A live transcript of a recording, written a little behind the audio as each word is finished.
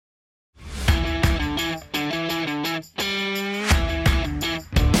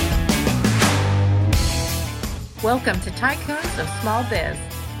Welcome to Tycoons of Small Biz,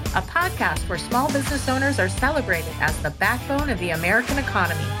 a podcast where small business owners are celebrated as the backbone of the American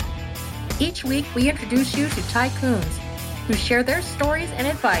economy. Each week, we introduce you to tycoons who share their stories and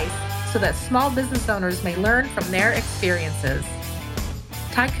advice so that small business owners may learn from their experiences.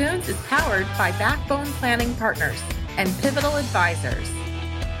 Tycoons is powered by Backbone Planning Partners and Pivotal Advisors.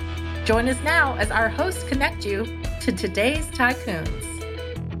 Join us now as our hosts connect you to today's tycoons.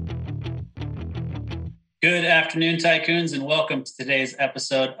 Good afternoon, Tycoons, and welcome to today's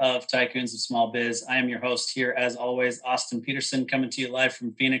episode of Tycoons of Small Biz. I am your host here, as always, Austin Peterson, coming to you live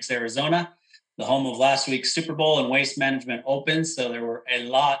from Phoenix, Arizona, the home of last week's Super Bowl and Waste Management Open. So there were a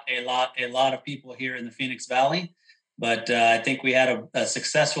lot of people here in the Phoenix Valley. But I think we had a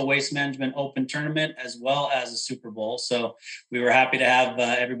successful Waste Management Open tournament as well as a Super Bowl. So we were happy to have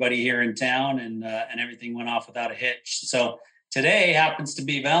everybody here in town, and everything went off without a hitch. So today happens to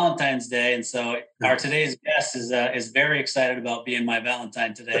be Valentine's Day, and so our today's guest is very excited about being my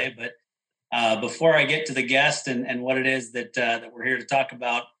Valentine today. But before I get to the guest and what it is that we're here to talk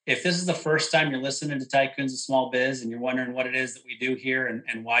about, if this is the first time you're listening to Tycoons of Small Biz and you're wondering what it is that we do here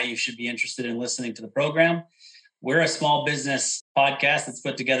and why you should be interested in listening to the program, we're a small business podcast that's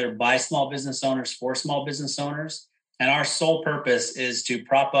put together by small business owners for small business owners. And our sole purpose is to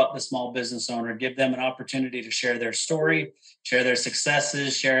prop up the small business owner, give them an opportunity to share their story, share their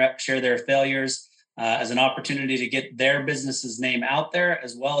successes, share their failures as an opportunity to get their business's name out there,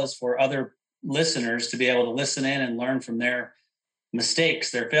 as well as for other listeners to be able to listen in and learn from their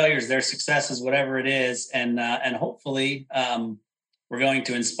mistakes, their failures, their successes, whatever it is. And hopefully we're going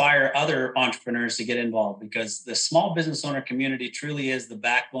to inspire other entrepreneurs to get involved, because the small business owner community truly is the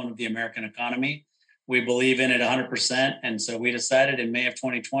backbone of the American economy. We believe in it 100%. And so we decided in May of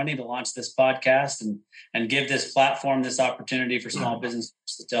 2020 to launch this podcast and give this platform, this opportunity for small businesses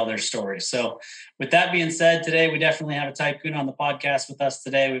to tell their stories. So with that being said, today we definitely have a tycoon on the podcast with us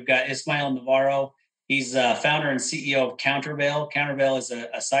today. We've got Ismael Navarro. He's founder and CEO of Countervail. Countervail is a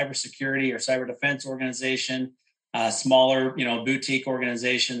cybersecurity or cyber defense organization, a smaller, boutique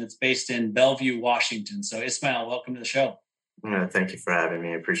organization that's based in Bellevue, Washington. So Ismael, welcome to the show. Thank you for having me.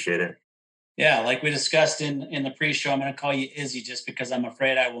 I appreciate it. Yeah, like we discussed in the pre-show, I'm going to call you Izzy just because I'm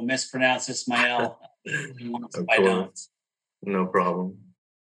afraid I will mispronounce Ismael. If I don't. No problem.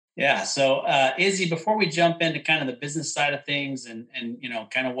 Yeah. So Izzy, before we jump into kind of the business side of things and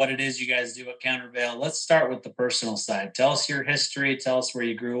kind of what it is you guys do at Countervail, let's start with the personal side. Tell us your history. Tell us where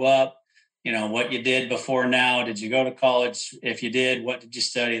you grew up, what you did before now. Did you go to college? If you did, what did you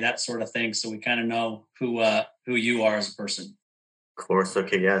study? That sort of thing. So we kind of know who you are as a person. Of course.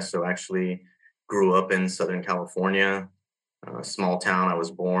 Okay. Yeah. So actually grew up in Southern California, a small town. I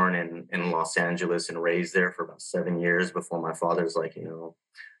was born in Los Angeles and raised there for about 7 years before my father's like,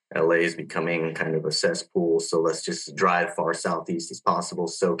 LA is becoming kind of a cesspool. So let's just drive far southeast as possible,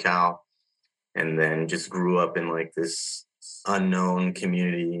 SoCal. And then just grew up in like this unknown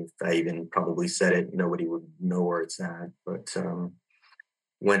community. If I even probably said it, nobody would know where it's at. But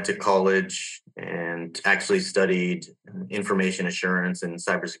went to college and actually studied information assurance and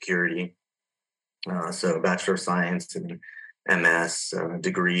cybersecurity. So Bachelor of Science and MS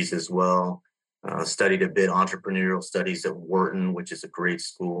degrees as well. Studied a bit entrepreneurial studies at Wharton, which is a great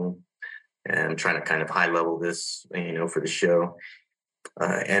school. And I'm trying to kind of high level this, for the show.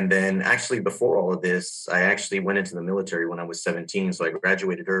 And then actually before all of this, I actually went into the military when I was 17. So I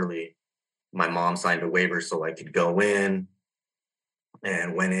graduated early. My mom signed a waiver so I could go in,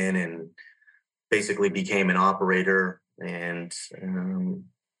 and went in and basically became an operator and,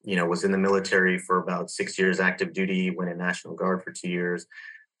 was in the military for about 6 years, active duty, went in National Guard for 2 years,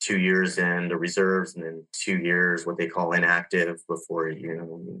 2 years in the reserves, and then 2 years, what they call inactive before,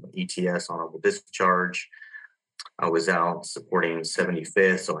 ETS, honorable discharge. I was out supporting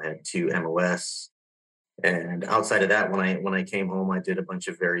 75th, so I had 2 MOS. And outside of that, when I came home, I did a bunch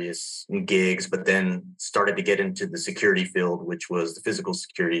of various gigs, but then started to get into the security field, which was the physical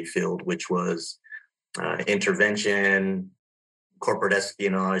security field, which was intervention, corporate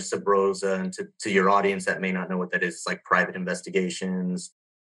espionage, sub rosa. And to your audience that may not know what that is, it's like private investigations.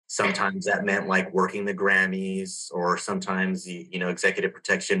 Sometimes that meant like working the Grammys, or sometimes executive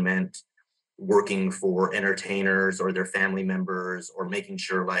protection meant working for entertainers or their family members, or making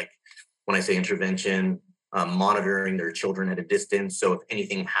sure, like when I say intervention, monitoring their children at a distance. So if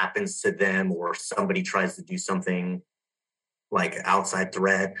anything happens to them or somebody tries to do something like outside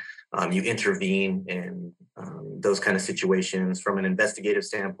threat, you intervene in those kind of situations. From an investigative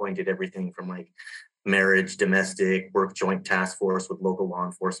standpoint, did everything from like marriage, domestic, work joint task force with local law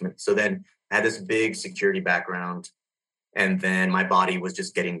enforcement. So then I had this big security background And then my body was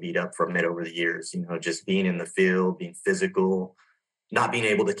just getting beat up from it over the years, just being in the field, being physical, not being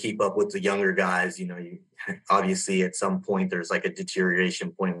able to keep up with the younger guys. You obviously at some point there's like a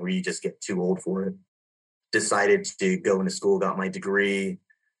deterioration point where you just get too old for it. Decided to go into school, got my degree,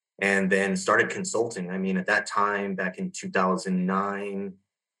 and then started consulting. I mean, at that time, back in 2009,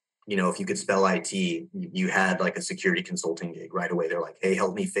 if you could spell IT, you had like a security consulting gig right away. They're like, hey,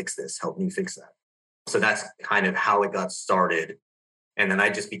 help me fix this, help me fix that. So that's kind of how it got started. And then I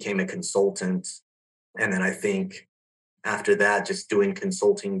just became a consultant. And then I think after that, just doing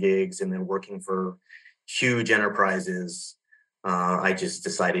consulting gigs and then working for huge enterprises, I just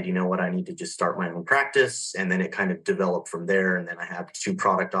decided, you know what, I need to just start my own practice. And then it kind of developed from there. And then I have 2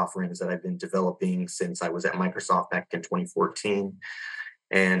 product offerings that I've been developing since I was at Microsoft back in 2014.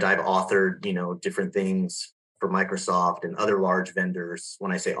 And I've authored, different things for Microsoft and other large vendors.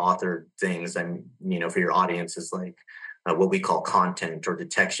 When I say authored things, I'm, for your audience is like what we call content or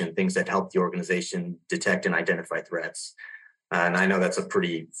detection, things that help the organization detect and identify threats. And I know that's a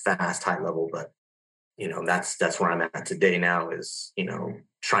pretty fast, high level, but that's where I'm at today now is,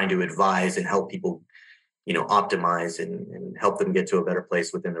 trying to advise and help people, optimize and help them get to a better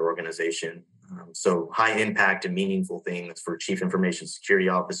place within their organization. So high impact and meaningful things for chief information security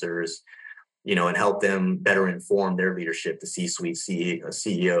officers, and help them better inform their leadership, the C-suite, CEO,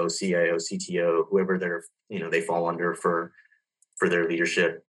 CIO, CTO, whoever they fall under for their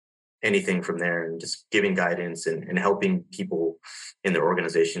leadership. Anything from there, and just giving guidance and helping people in their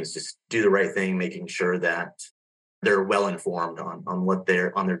organizations just do the right thing, making sure that they're well informed on what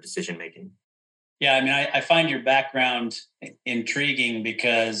on their decision making. Yeah, I mean, I find your background intriguing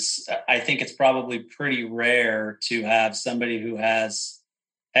because I think it's probably pretty rare to have somebody who has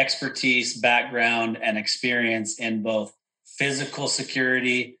expertise, background, and experience in both physical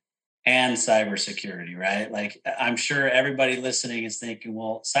security and cybersecurity, right? Like, I'm sure everybody listening is thinking,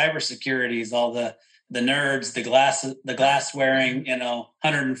 well, cybersecurity is all the nerds, the glass wearing,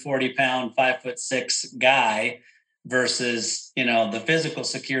 140 pound, 5'6" guy versus, the physical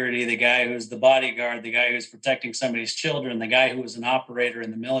security, the guy who's the bodyguard, the guy who's protecting somebody's children, the guy who was an operator in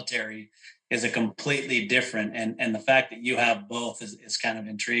the military is a completely different. And the fact that you have both is kind of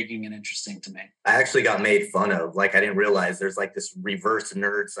intriguing and interesting to me. I actually got made fun of. Like, I didn't realize there's like this reverse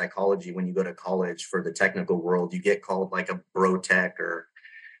nerd psychology when you go to college for the technical world. You get called like a bro tech, or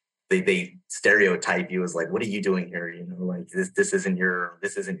they stereotype you as like, what are you doing here? Like this isn't your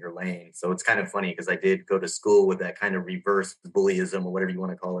lane. So it's kind of funny because I did go to school with that kind of reverse bullyism or whatever you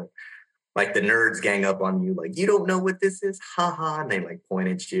want to call it. Like the nerds gang up on you, like, you don't know what this is, haha, and they like point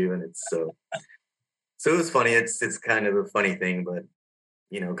at you, and it's so it was funny. It's kind of a funny thing, but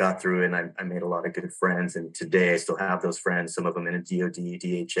got through it, and I made a lot of good friends, and today I still have those friends. Some of them in a DoD,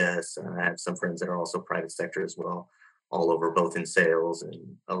 DHS, and I have some friends that are also private sector as well, all over, both in sales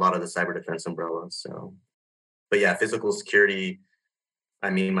and a lot of the cyber defense umbrellas. So, but yeah, physical security. I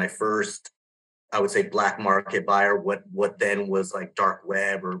mean, my first, I would say, black market buyer, what then was like dark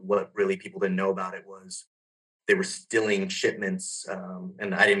web, or what really people didn't know about it, was they were stealing shipments.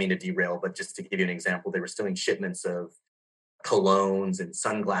 And I didn't mean to derail, but just to give you an example, they were stealing shipments of colognes and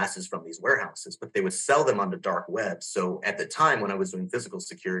sunglasses from these warehouses, but they would sell them on the dark web. So at the time when I was doing physical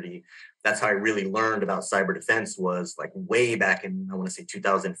security, that's how I really learned about cyber defense, was like way back in, I want to say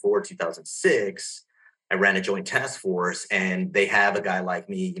 2004, 2006. I ran a joint task force, and they have a guy like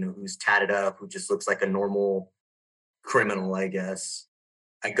me, who's tatted up, who just looks like a normal criminal, I guess.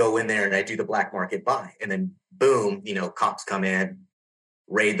 I go in there and I do the black market buy, and then boom, cops come in,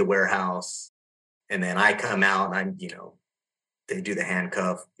 raid the warehouse, and then I come out and I'm, they do the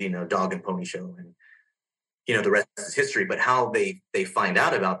handcuff, dog and pony show, and the rest is history. But how they find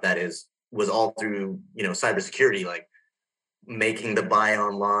out about that was all through, cybersecurity, like making the buy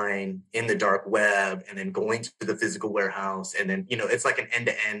online in the dark web, and then going to the physical warehouse, and then it's like an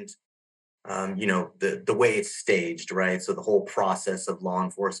end-to-end, the way it's staged, right? So the whole process of law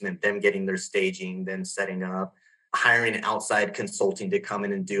enforcement, them getting their staging, then setting up, hiring outside consulting to come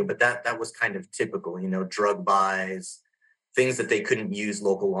in and do. But that was kind of typical, drug buys, things that they couldn't use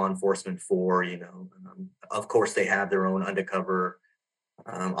local law enforcement for. Of course they have their own undercover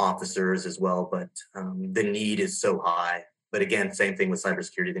officers as well, but the need is so high. But again, same thing with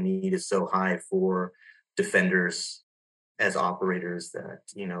cybersecurity. The need is so high for defenders as operators that,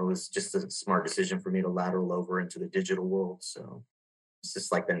 it was just a smart decision for me to lateral over into the digital world. So it's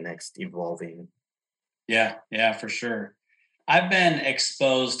just like the next evolving. Yeah, for sure. I've been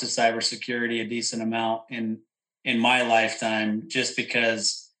exposed to cybersecurity a decent amount in my lifetime, just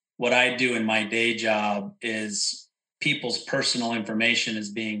because what I do in my day job is people's personal information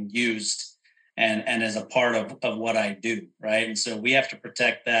is being used. and as a part of what I do, right? And so we have to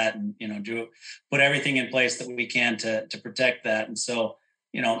protect that, and put everything in place that we can to protect that. And so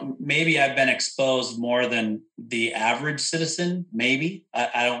maybe I've been exposed more than the average citizen. Maybe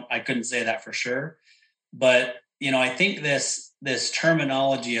I couldn't say that for sure, but I think this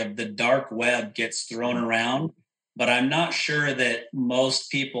terminology of the dark web gets thrown around, but I'm not sure that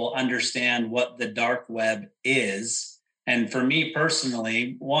most people understand what the dark web is. And for me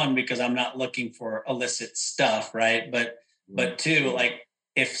personally, one, because I'm not looking for illicit stuff, right? But two, like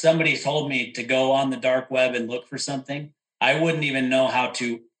if somebody told me to go on the dark web and look for something, I wouldn't even know how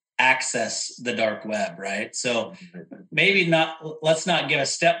to access the dark web, right? So maybe let's not give a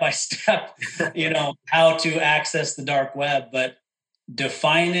step-by-step, how to access the dark web, but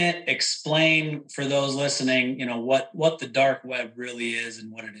define it, explain for those listening, what the dark web really is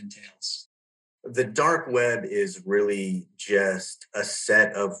and what it entails. The dark web is really just a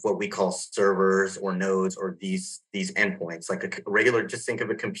set of what we call servers or nodes or these endpoints, like a regular, just think of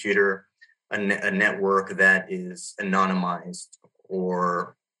a computer, a network that is anonymized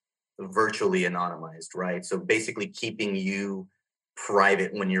or virtually anonymized, right? So basically keeping you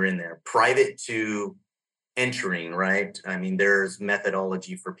private when you're in there, private to entering, right? I mean, there's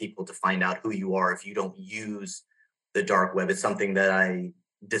methodology for people to find out who you are if you don't use the dark web. It's something that I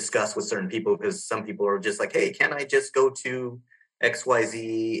discuss with certain people because some people are just like, hey, can I just go to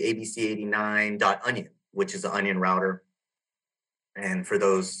XYZ ABC89.onion, which is an onion router. And for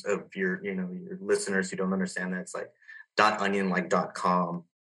those of your listeners who don't understand that, it's like .onion, like .com,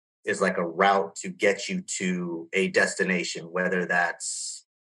 is like a route to get you to a destination, whether it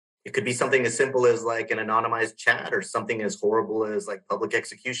could be something as simple as like an anonymized chat or something as horrible as like public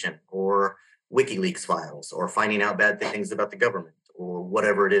execution or WikiLeaks files or finding out bad things about the government or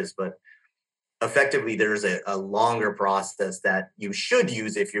whatever it is. But effectively, there's a longer process that you should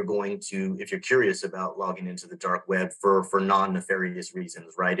use if you're curious about logging into the dark web for non-nefarious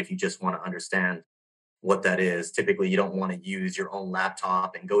reasons, right? If you just want to understand what that is. Typically, you don't want to use your own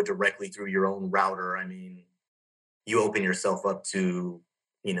laptop and go directly through your own router. I mean, you open yourself up to,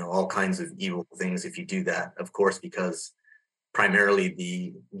 all kinds of evil things if you do that, of course, because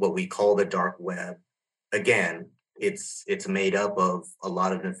primarily what we call the dark web, again, it's made up of a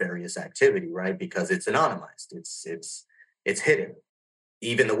lot of nefarious activity, right? Because it's anonymized. It's hidden.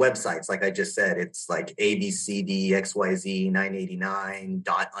 Even the websites, like I just said, it's like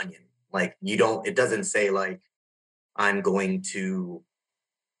abcdxyz989.onion. Like it doesn't say like I'm going to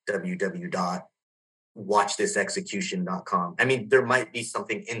www.watchthisexecution.com. I mean, there might be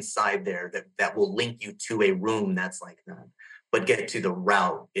something inside there that will link you to a room that's like that. But get to the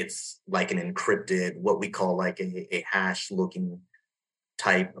route, it's like an encrypted, what we call like a hash looking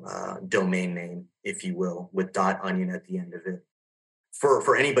type domain name, if you will, with .onion at the end of it.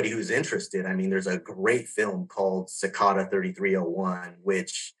 For anybody who's interested, I mean, there's a great film called Cicada 3301,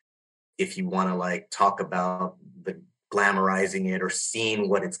 which if you want to like talk about the glamorizing it or seeing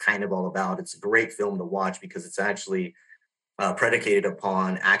what it's kind of all about, it's a great film to watch because it's actually predicated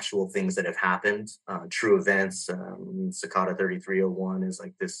upon actual things that have happened, true events. Cicada 3301 is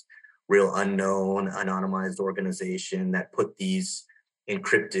like this real unknown, anonymized organization that put these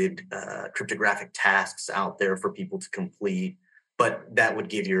encrypted cryptographic tasks out there for people to complete. But that would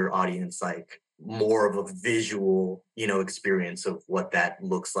give your audience like more of a visual, experience of what that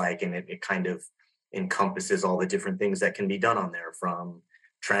looks like. And it kind of encompasses all the different things that can be done on there, from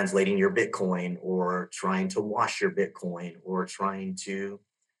translating your Bitcoin or trying to wash your Bitcoin or trying to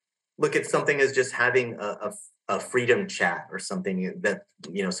look at something as just having a freedom chat or something that,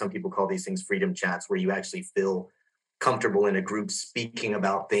 some people call these things freedom chats, where you actually feel comfortable in a group speaking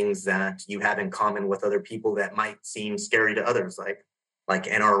about things that you have in common with other people that might seem scary to others, like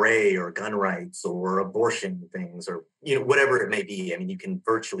NRA or gun rights or abortion things or, whatever it may be. I mean, you can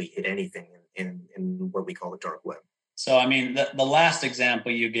virtually hit anything in what we call the dark web. So, I mean, the last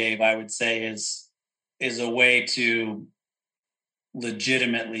example you gave, I would say is a way to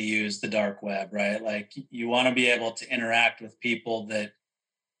legitimately use the dark web, right? Like you want to be able to interact with people that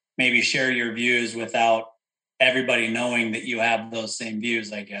maybe share your views without everybody knowing that you have those same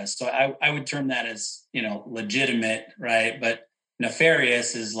views, I guess. So I would term that as, legitimate, right? But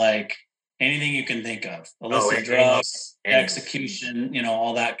nefarious is like anything you can think of, illicit drugs, execution,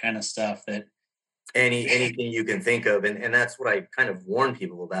 all that kind of stuff that anything you can think of. And that's what I kind of warn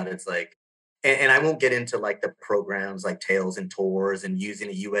people about. It's like, and I won't get into like the programs like Tails and Tors and using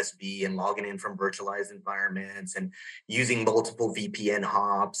a USB and logging in from virtualized environments and using multiple VPN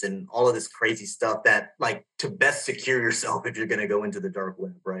hops and all of this crazy stuff that like to best secure yourself if you're going to go into the dark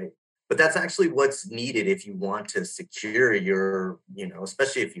web, right? But that's actually what's needed if you want to secure your,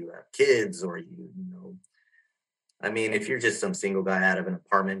 especially if you have kids or I mean, if you're just some single guy out of an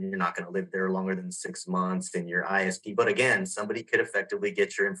apartment, you're not going to live there longer than 6 months and you're ISP. But again, somebody could effectively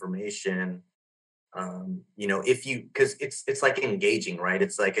get your information. If you, because it's like engaging, right?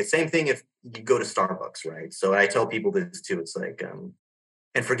 It's like the same thing if you go to Starbucks, right? So I tell people this too. It's like,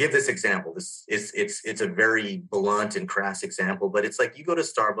 and forgive this example. This is it's a very blunt and crass example, but it's like you go to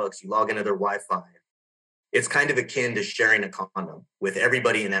Starbucks, you log into their Wi-Fi. It's kind of akin to sharing a condom with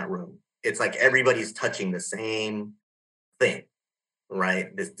everybody in that room. It's like everybody's touching the same thing,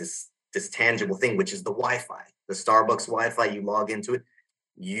 right? This tangible thing, which is the Wi-Fi, the Starbucks Wi-Fi. You log into it,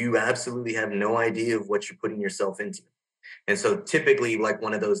 you absolutely have no idea of what you're putting yourself into. And so typically, like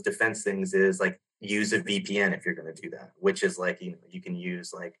one of those defense things is like use a VPN if you're going to do that, which is like, you can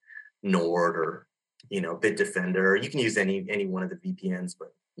use like Nord or, Bitdefender. You can use any one of the VPNs,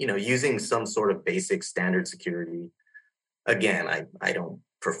 but, using some sort of basic standard security. Again, I don't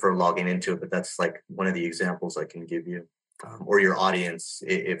prefer logging into it, but that's like one of the examples I can give you. Or your audience,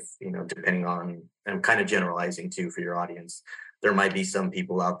 if, depending on, I'm kind of generalizing too for your audience. There might be some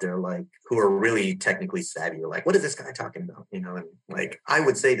people out there like who are really technically savvy. You're like, what is this guy talking about? And like, I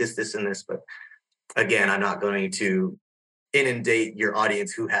would say this, and this, but again, I'm not going to inundate your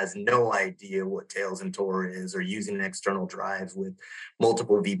audience who has no idea what Tails and Tor is, or using an external drive with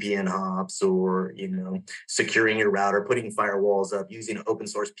multiple VPN hops, or, securing your router, putting firewalls up, using open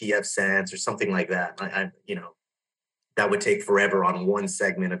source pfSense or something like that. That would take forever on one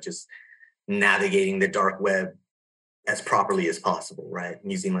segment of just navigating the dark web as properly as possible, right?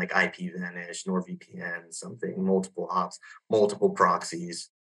 Using like IPVanish, NordVPN, something, multiple hops, multiple proxies.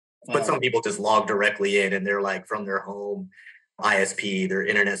 But some people just log directly in and they're like from their home ISP, their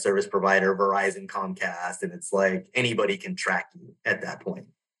internet service provider, Verizon, Comcast, and it's like anybody can track you at that point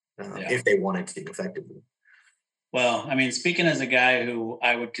if they wanted to effectively. Well, I mean, speaking as a guy who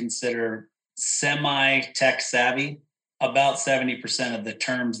I would consider semi-tech savvy, about 70% of the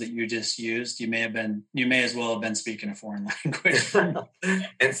terms that you just used, you may as well have been speaking a foreign language.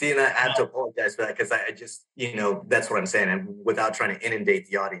 And seeing that, I have to apologize for that, because I just, that's what I'm saying. And without trying to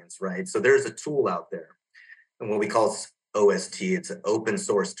inundate the audience, right? So there's a tool out there, and what we call OST. It's an open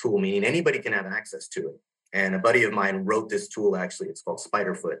source tool, meaning anybody can have access to it. And a buddy of mine wrote this tool, actually. It's called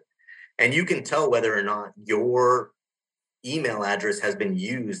Spiderfoot. And you can tell whether or not your email address has been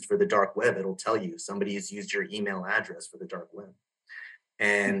used for the dark web. It'll tell you somebody has used your email address for the dark web.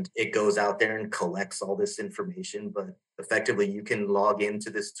 And it goes out there and collects all this information. But effectively, you can log into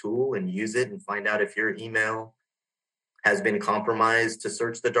this tool and use it and find out if your email has been compromised to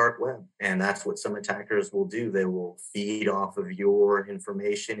search the dark web. And that's what some attackers will do. They will feed off of your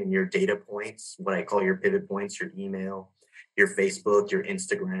information and your data points, what I call your pivot points, your email, your Facebook, your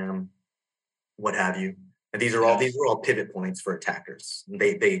Instagram, what have you. And these are all pivot points for attackers.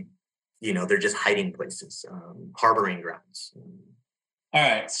 They're just hiding places, harboring grounds. All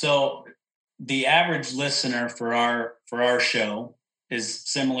right. So the average listener for our show is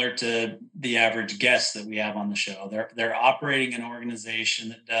similar to the average guest that we have on the show. They're operating an organization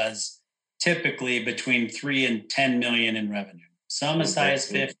that does typically between 3 and 10 million in revenue. Some as high as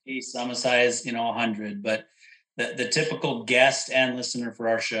 50, some as high as 100. But the typical guest and listener for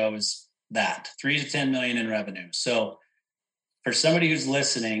our show is that 3 to 10 million in revenue. So for somebody who's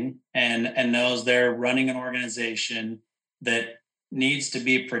listening and knows they're running an organization that needs to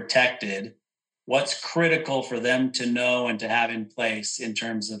be protected, what's critical for them to know and to have in place in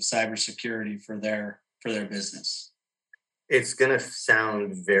terms of cybersecurity for their business? It's going to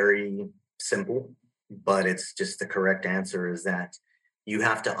sound very simple, but it's just the correct answer is that you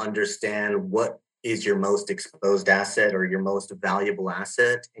have to understand what is your most exposed asset or your most valuable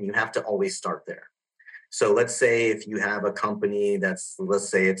asset, and you have to always start there. So let's say if you have a company let's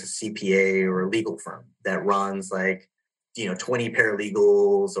say it's a CPA or a legal firm that runs 20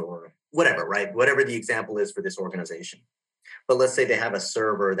 paralegals or whatever, right? Whatever the example is for this organization. But let's say they have a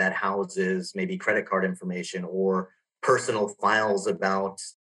server that houses maybe credit card information or personal files about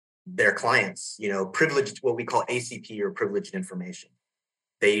their clients, privileged, what we call ACP or privileged information.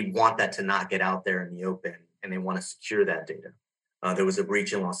 They want that to not get out there in the open, and they want to secure that data. There was a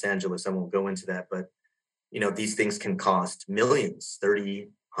breach in Los Angeles. I won't go into that, but these things can cost millions, $30,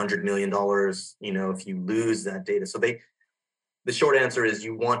 $100 million, if you lose that data. So the short answer is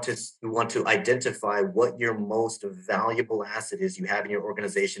you want to identify what your most valuable asset is you have in your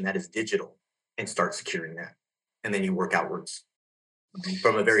organization that is digital, and start securing that. And then you work outwards.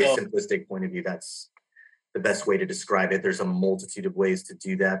 From a very simplistic point of view, that's the best way to describe it. There's a multitude of ways to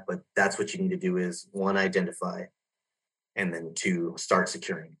do that, but that's what you need to do is 1, identify, and then 2, start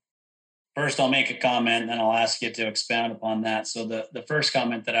securing. First, I'll make a comment, and then I'll ask you to expound upon that. So the first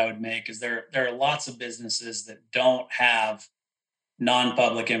comment that I would make is there are lots of businesses that don't have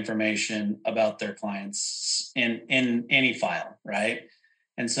non-public information about their clients in any file, right?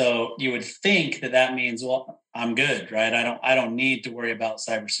 And so you would think that that means, well, I'm good, right? I don't need to worry about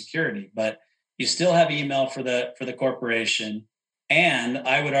cybersecurity, but you still have email for the corporation. And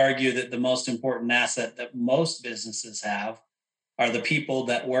I would argue that the most important asset that most businesses have are the people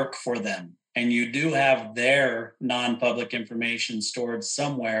that work for them. And you do have their non-public information stored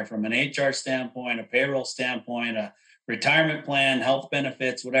somewhere from an HR standpoint, a payroll standpoint, a retirement plan, health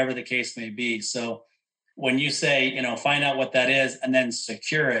benefits, whatever the case may be. So when you say, find out what that is and then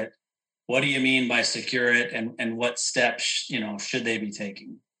secure it, what do you mean by secure it, and what steps, should they be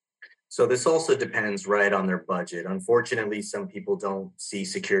taking? So this also depends, right, on their budget. Unfortunately, some people don't see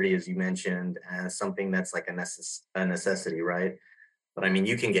security, as you mentioned, as something that's like a necessity, right? But I mean,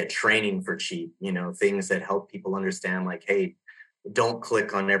 you can get training for cheap, things that help people understand, like, hey, don't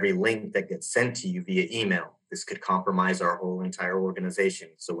click on every link that gets sent to you via email. This could compromise our whole entire organization.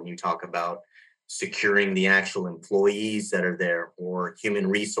 So when you talk about securing the actual employees that are there, or human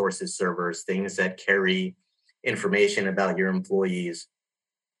resources servers, things that carry information about your employees,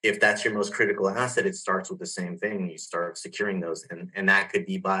 if that's your most critical asset, it starts with the same thing. You start securing those. And that could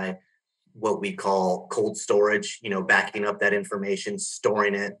be by what we call cold storage, backing up that information,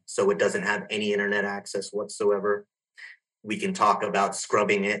 storing it so it doesn't have any internet access whatsoever. We can talk about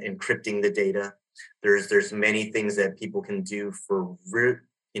scrubbing it, encrypting the data. There's many things that people can do for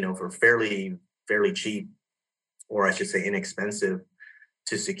fairly cheap, or I should say inexpensive,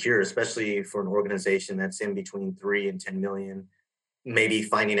 to secure, especially for an organization that's in between 3 and 10 million. Maybe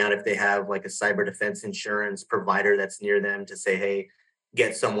finding out if they have like a cyber defense insurance provider that's near them to say, hey,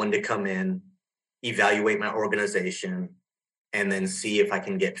 get someone to come in, evaluate my organization, and then see if I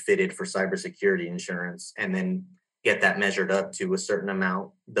can get fitted for cybersecurity insurance, and then get that measured up to a certain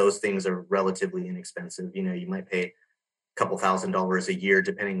amount. Those things are relatively inexpensive. You might pay a couple $1,000s a year,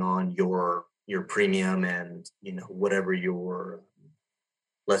 depending on your premium and, whatever your,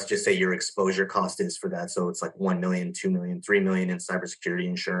 let's just say your exposure cost is for that. So it's like 1 million, 2 million, 3 million in cybersecurity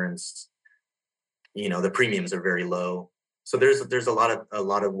insurance. The premiums are very low. So there's a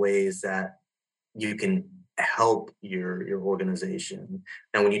lot of ways that you can help your organization.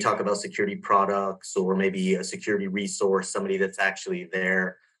 And when you talk about security products, or maybe a security resource, somebody that's actually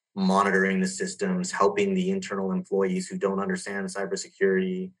there monitoring the systems, helping the internal employees who don't understand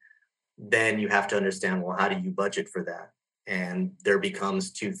cybersecurity, then you have to understand, well, how do you budget for that? And there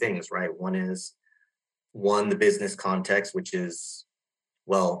becomes two things, right? One, the business context, which is,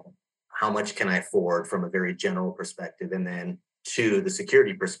 well, how much can I afford from a very general perspective? And then two, the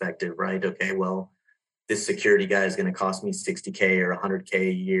security perspective, right? Okay, well, this security guy is going to cost me 60K or 100K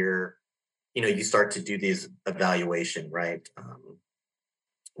a year. You start to do these evaluation, right?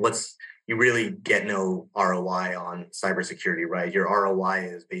 You really get no ROI on cybersecurity, right? Your ROI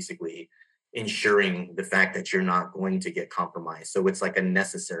is basically ensuring the fact that you're not going to get compromised. So it's like a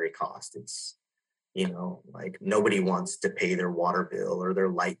necessary cost. It's, like nobody wants to pay their water bill or their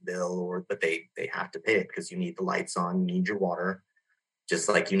light bill, but they have to pay it because you need the lights on, you need your water, just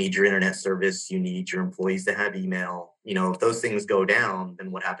like you need your internet service, you need your employees to have email. If those things go down,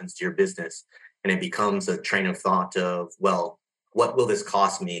 then what happens to your business? And it becomes a train of thought of, well, what will this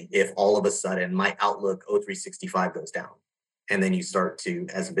cost me if all of a sudden my Outlook O365 goes down? And then you start to,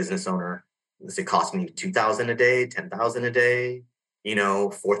 as a business owner, does it cost me 2,000 a day, 10,000 a day,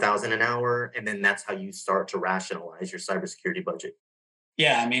 4,000 an hour? And then that's how you start to rationalize your cybersecurity budget.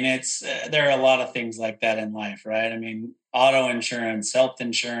 Yeah, I mean, it's there are a lot of things like that in life, right? I mean, auto insurance, health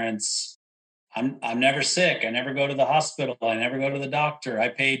insurance. I'm never sick. I never go to the hospital. I never go to the doctor. I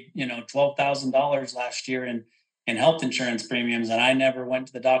paid, $12,000 last year in health insurance premiums, and I never went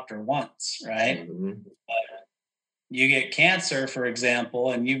to the doctor once, right? Mm-hmm. But you get cancer, for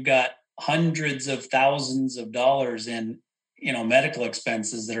example, and you've got hundreds of thousands of dollars in, medical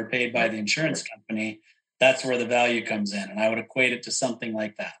expenses that are paid by the insurance company. That's where the value comes in. And I would equate it to something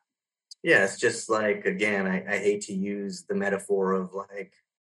like that. Yeah, it's just like, again, I hate to use the metaphor of like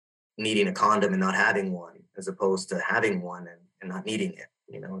needing a condom and not having one, as opposed to having one and not needing it.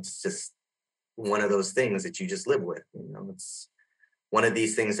 It's just one of those things that you just live with. It's one of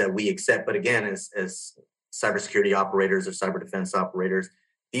these things that we accept. But again, as cybersecurity operators or cyber defense operators,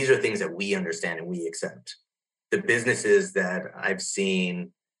 these are things that we understand and we accept. The businesses that I've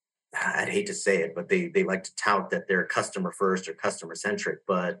seen, I'd hate to say it, but they like to tout that they're customer first or customer centric.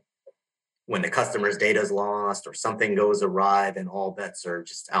 But when the customer's data is lost or something goes awry, then all bets are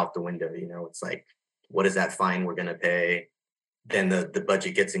just out the window. It's like, what is that fine we're going to pay? then the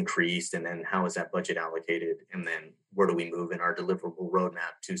budget gets increased, and then how is that budget allocated? And then where do we move in our deliverable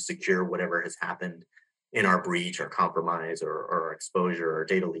roadmap to secure whatever has happened in our breach or compromise or exposure or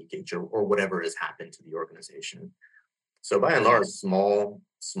data leakage or whatever has happened to the organization. So by and large, small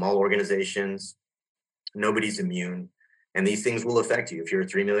organizations, nobody's immune. And these things will affect you. If you're a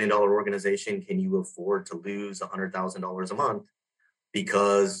 $3 million organization, can you afford to lose $100,000 a month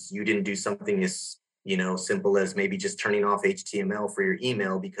because you didn't do something as simple as maybe just turning off HTML for your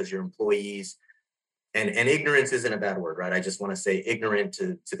email because your employees, and ignorance isn't a bad word, right? I just want to say ignorant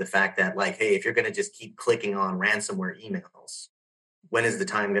to the fact that, like, hey, if you're going to just keep clicking on ransomware emails, when is the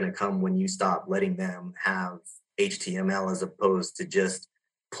time going to come when you stop letting them have HTML as opposed to just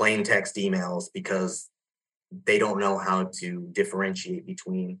plain text emails because they don't know how to differentiate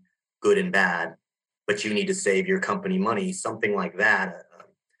between good and bad, but you need to save your company money? Something like that,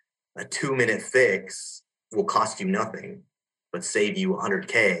 a 2-minute fix will cost you nothing, but save you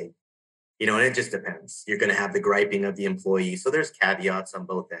 100K, and it just depends. You're going to have the griping of the employee. So there's caveats on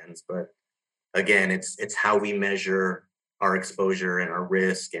both ends, but again, it's how we measure our exposure and our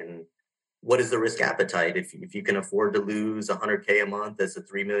risk, and what is the risk appetite. If you can afford to lose 100K a month as a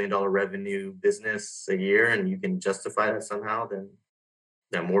 $3 million revenue business a year, and you can justify that somehow,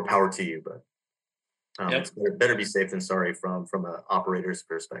 then more power to you. But it's better be safe than sorry from an operator's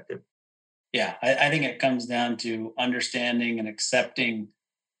perspective. Yeah, I think it comes down to understanding and accepting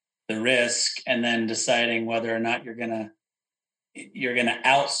the risk, and then deciding whether or not you're gonna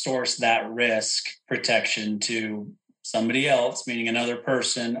outsource that risk protection to somebody else, meaning another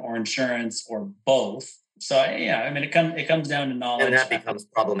person or insurance or both. So it comes down to knowledge. And that becomes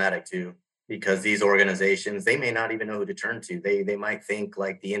problematic too, because these organizations, they may not even know who to turn to. They might think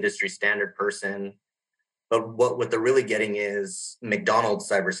like the industry standard person, but what they're really getting is McDonald's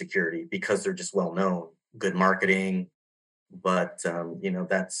cybersecurity, because they're just well known, good marketing. But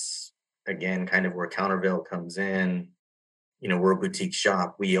that's again kind of where Countervail comes in. We're a boutique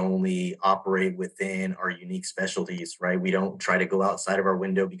shop. We only operate within our unique specialties, right? We don't try to go outside of our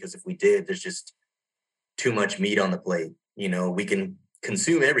window, because if we did, there's just too much meat on the plate. We can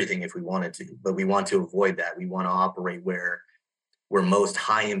consume everything if we wanted to, but we want to avoid that. We want to operate where we're most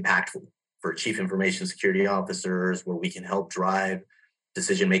high impactful for chief information security officers, where we can help drive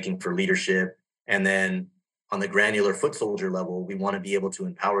decision-making for leadership. And then on the granular foot soldier level, we want to be able to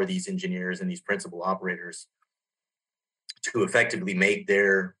empower these engineers and these principal operators to effectively make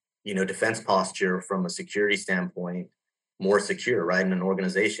their, defense posture from a security standpoint more secure, right, in an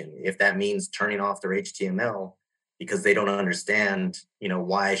organization. If that means turning off their HTML because they don't understand,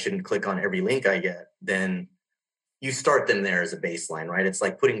 why I shouldn't click on every link I get, then you start them there as a baseline, right? It's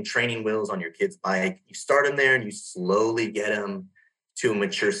like putting training wheels on your kid's bike. You start them there and you slowly get them to a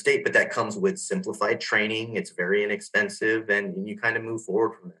mature state, but that comes with simplified training. It's very inexpensive, and you kind of move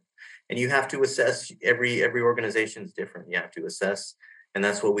forward from it. And you have to assess, every organization is different. You have to assess, and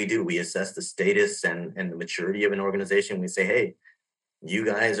that's what we do. We assess the status and the maturity of an organization. We say, hey, you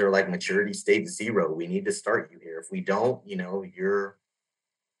guys are like maturity state 0. We need to start you here. If we don't, you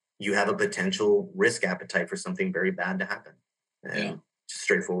have a potential risk appetite for something very bad to happen. And just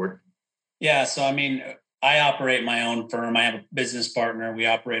straightforward. Yeah. So, I operate my own firm. I have a business partner. We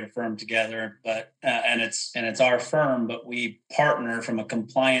operate a firm together, but and it's our firm, but we partner from a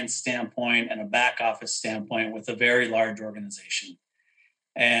compliance standpoint and a back office standpoint with a very large organization.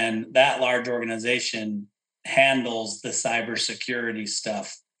 And that large organization handles the cybersecurity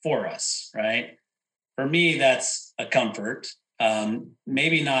stuff for us, right? For me, that's a comfort.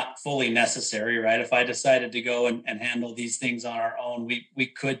 Maybe not fully necessary, right? If I decided to go and handle these things on our own, we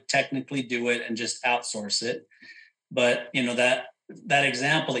could technically do it and just outsource it. But that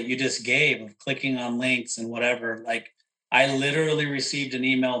example that you just gave of clicking on links and whatever, like I literally received an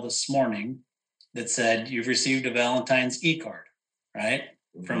email this morning that said, you've received a Valentine's e-card, right?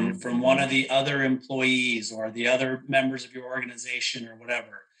 From one of the other employees or the other members of your organization or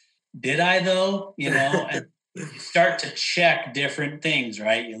whatever. Did I though? And you start to check different things,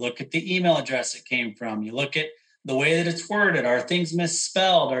 right? You look at the email address it came from. You look at the way that it's worded. Are things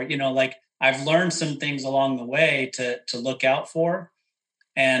misspelled? Or, like I've learned some things along the way to look out for.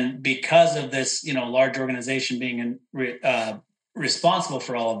 And because of this, large organization being responsible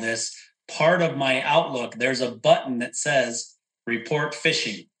for all of this, part of my outlook, there's a button that says report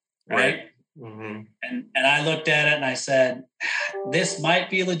phishing, right? Mm-hmm. And I looked at it and I said, this might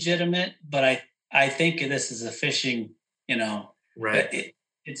be legitimate, but I think this is a phishing, right.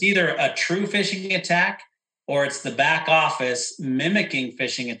 It's either a true phishing attack or it's the back office mimicking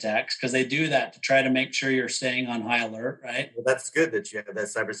phishing attacks, because they do that to try to make sure you're staying on high alert, right? Well, that's good that you have that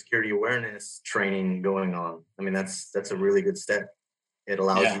cybersecurity awareness training going on. I mean, that's a really good step. It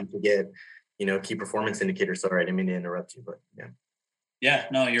allows Yeah. you to get, key performance indicators. Sorry, I didn't mean to interrupt you, but yeah. Yeah,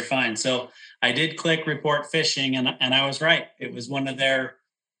 no, you're fine. So I did click report phishing, and I was right. It was one of their,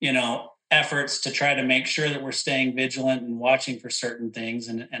 efforts to try to make sure that we're staying vigilant and watching for certain things.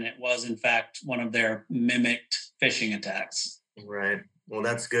 And it was, in fact, one of their mimicked phishing attacks. Right. Well,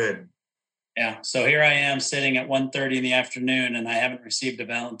 that's good. Yeah. So here I am sitting at 1:30 in the afternoon, and I haven't received a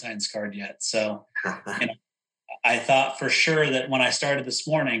Valentine's card yet. So, I thought for sure that when I started this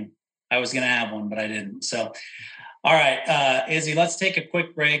morning, I was going to have one, but I didn't. So, all right, Izzy, let's take a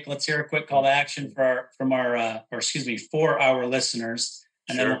quick break. Let's hear a quick call to action for our listeners.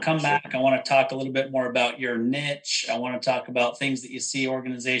 And then we'll come back. I want to talk a little bit more about your niche. I want to talk about things that you see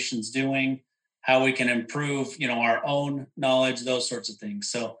organizations doing, how we can improve, our own knowledge, those sorts of things.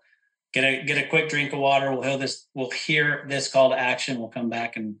 So get a quick drink of water. We'll hear this call to action. We'll come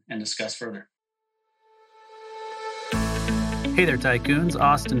back and discuss further. Hey there, Tycoons.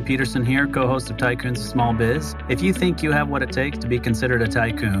 Austin Peterson here, co-host of Tycoons of Small Biz. If you think you have what it takes to be considered a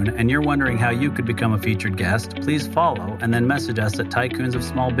tycoon and you're wondering how you could become a featured guest, please follow and then message us at Tycoons of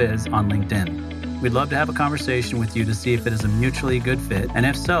Small Biz on LinkedIn. We'd love to have a conversation with you to see if it is a mutually good fit, and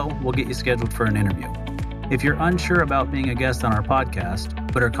if so, we'll get you scheduled for an interview. If you're unsure about being a guest on our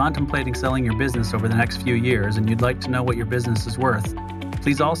podcast, but are contemplating selling your business over the next few years and you'd like to know what your business is worth,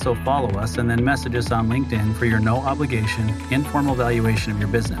 please also follow us and then message us on LinkedIn for your no-obligation, informal valuation of your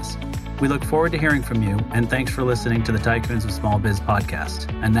business. We look forward to hearing from you, and thanks for listening to the Tycoons of Small Biz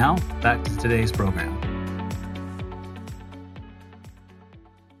podcast. And now, back to today's program.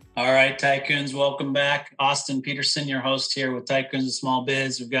 All right, Tycoons, welcome back. Austin Peterson, your host here with Tycoons of Small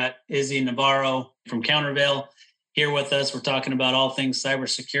Biz. We've got Ismael Navarro from Countervail here with us. We're talking about all things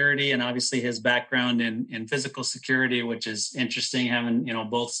cybersecurity, and obviously his background in physical security, which is interesting, having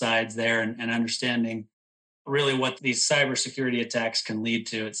both sides there and understanding really what these cybersecurity attacks can lead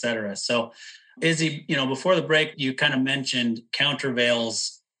to, et cetera. So, Izzy, before the break, you kind of mentioned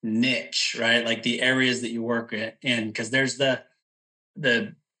Countervail's niche, right? Like the areas that you work in, because there's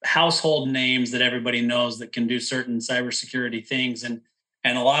the household names that everybody knows that can do certain cybersecurity things, and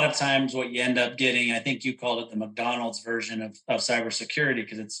a lot of times what you end up getting, I think you called it the McDonald's version of cybersecurity,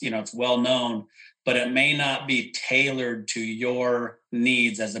 because it's well known, but it may not be tailored to your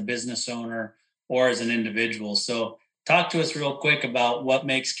needs as a business owner or as an individual. So talk to us real quick about what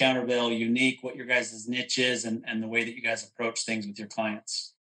makes Countervail unique, what your guys' niche is, and the way that you guys approach things with your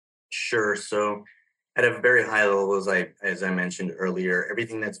clients. Sure. So at a very high level, as I mentioned earlier,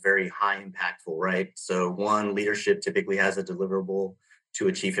 everything that's very high impactful, right? So one, leadership typically has a deliverable to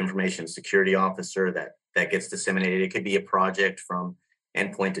a chief information security officer that gets disseminated. It could be a project from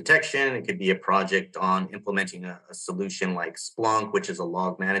endpoint detection. It could be a project on implementing a solution like Splunk, which is a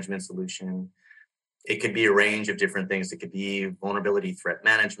log management solution. It could be a range of different things. It could be vulnerability threat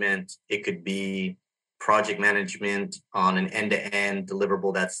management. It could be project management on an end-to-end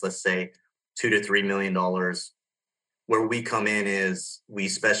deliverable that's, let's say, $2 to $3 million. Where we come in is we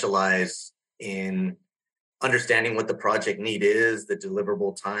specialize in understanding what the project need is, the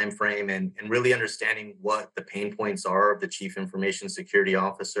deliverable time frame, and really understanding what the pain points are of the chief information security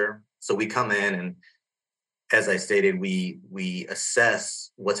officer. So we come in and, as I stated, we assess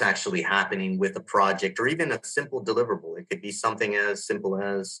what's actually happening with a project or even a simple deliverable. It could be something as simple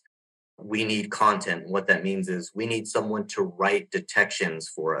as we need content. What that means is we need someone to write detections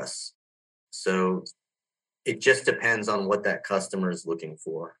for us. So it just depends on what that customer is looking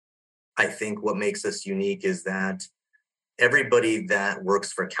for. I think what makes us unique is that everybody that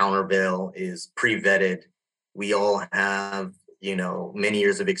works for Countervail is pre-vetted. We all have, many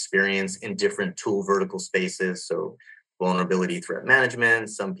years of experience in different tool vertical spaces. So vulnerability threat management,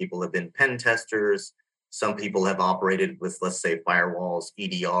 some people have been pen testers, some people have operated with, let's say, firewalls,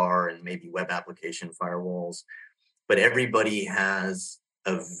 EDR, and maybe web application firewalls. But everybody has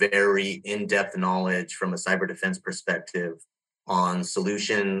a very in-depth knowledge from a cyber defense perspective on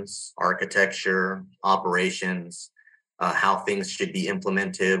solutions, architecture, operations, how things should be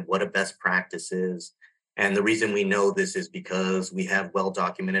implemented, what a best practice is. And the reason we know this is because we have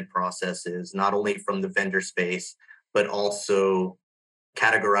well-documented processes, not only from the vendor space, but also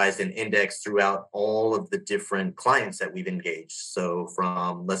categorized and indexed throughout all of the different clients that we've engaged. So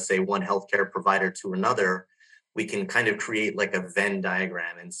from, let's say, one healthcare provider to another, we can kind of create like a Venn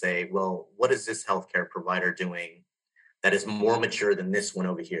diagram and say, well, what is this healthcare provider doing that is more mature than this one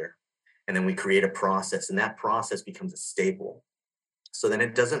over here? And then we create a process, and that process becomes a staple. So then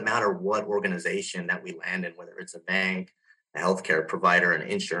it doesn't matter what organization that we land in, whether it's a bank, a healthcare provider, an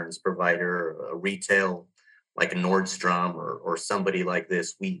insurance provider, a retail like a Nordstrom or somebody like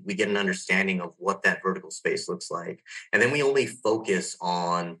this, we get an understanding of what that vertical space looks like. And then we only focus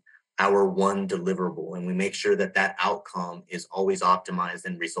on our one deliverable, and we make sure that that outcome is always optimized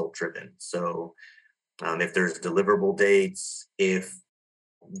and result driven. So if there's deliverable dates, if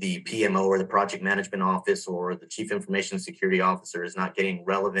the PMO or the project management office or the chief information security officer is not getting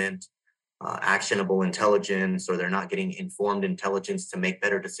relevant, actionable intelligence, or they're not getting informed intelligence to make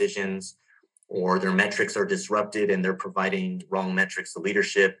better decisions, or their metrics are disrupted and they're providing wrong metrics to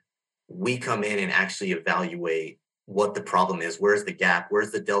leadership, we come in and actually evaluate what the problem is. Where's the gap?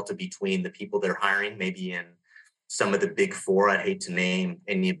 Where's the delta between the people they're hiring? Maybe in some of the big four, I hate to name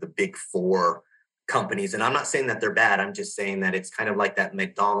any of the big four companies. And I'm not saying that they're bad. I'm just saying that it's kind of like that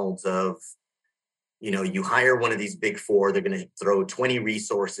McDonald's of, you hire one of these big four, they're going to throw 20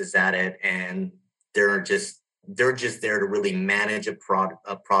 resources at it, and they're just there to really manage a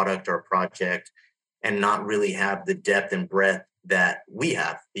product or a project and not really have the depth and breadth that we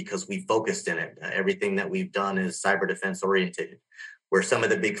have because we focused in it. Everything that we've done is cyber defense oriented, where some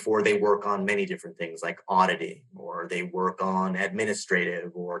of the big four, they work on many different things like auditing, or they work on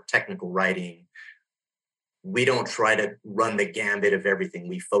administrative or technical writing. We don't try to run the gambit of everything.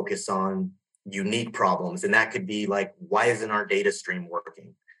 We focus on unique problems. And that could be like, why isn't our data stream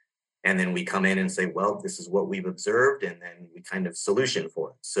working? And then we come in and say, well, this is what we've observed. And then we kind of solution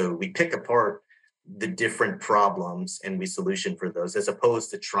for it. So we pick apart the different problems and we solution for those, as opposed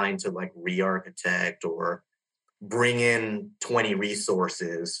to trying to like re-architect or bring in 20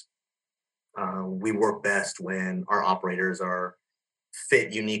 resources. We work best when our operators are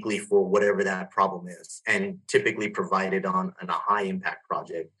fit uniquely for whatever that problem is, and typically provided on a high impact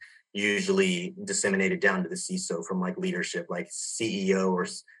project, usually disseminated down to the CISO from like leadership, like CEO or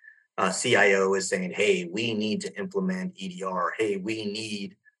CIO is saying, hey, we need to implement EDR. Hey, we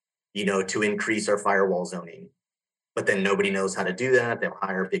need, to increase our firewall zoning. But then nobody knows how to do that. They'll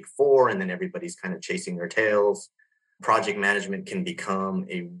hire big four, and then everybody's kind of chasing their tails. Project management can become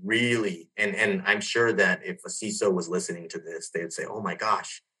a really, and I'm sure that if a CISO was listening to this, they'd say, oh my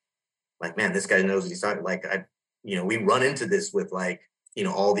gosh, like, man, this guy knows what he's talking. Like, we run into this with like,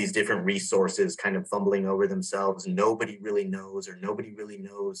 all these different resources kind of fumbling over themselves. Nobody really knows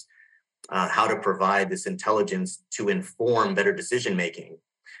how to provide this intelligence to inform better decision making.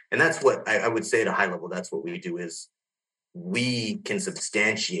 And that's what I would say at a high level. That's what we do, is we can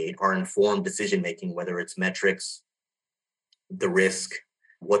substantiate our informed decision making, whether it's metrics, the risk,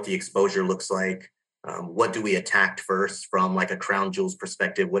 what the exposure looks like, what do we attack first from like a crown jewels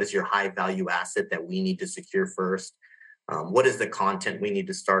perspective? What is your high value asset that we need to secure first? What is the content we need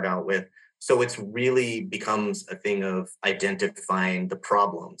to start out with? So it's really becomes a thing of identifying the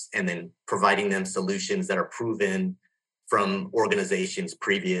problems and then providing them solutions that are proven from organizations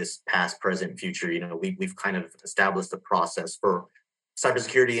previous, past, present, future. We've kind of established a process for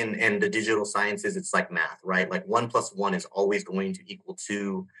cybersecurity and the digital sciences. It's like math, right? Like 1 + 1 is always going to equal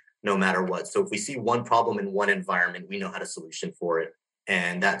 2 no matter what. So if we see one problem in one environment, we know how to solution for it.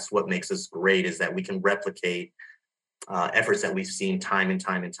 And that's what makes us great, is that we can replicate efforts that we've seen time and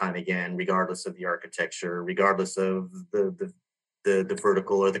time again, regardless of the architecture, regardless of the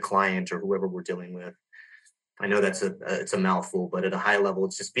vertical or the client or whoever we're dealing with. I know it's a mouthful, but at a high level,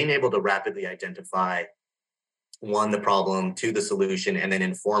 it's just being able to rapidly identify, one, the problem, two, the solution, and then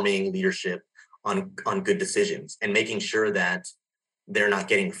informing leadership on good decisions and making sure that they're not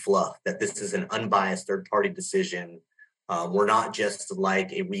getting fluff, that this is an unbiased third-party decision. We're not just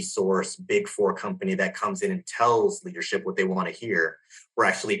like a resource big four company that comes in and tells leadership what they want to hear. We're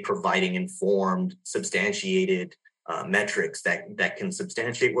actually providing informed, substantiated metrics that can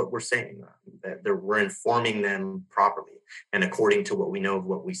substantiate what we're saying. We're informing them properly and according to what we know of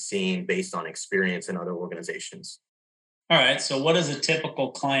what we've seen based on experience in other organizations. All right. So what does a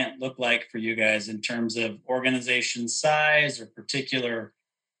typical client look like for you guys in terms of organization size or particular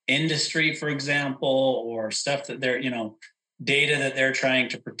industry, for example, or stuff that they're, data that they're trying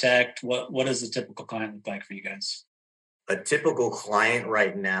to protect? What does a typical client look like for you guys? A typical client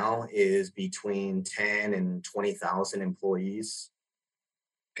right now is between 10 and 20,000 employees.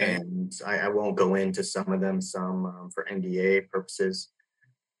 Okay. And I won't go into some of them, for NDA purposes,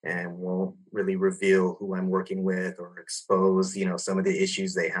 and won't really reveal who I'm working with or expose, some of the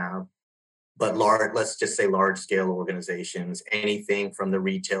issues they have. But let's just say large scale organizations, anything from the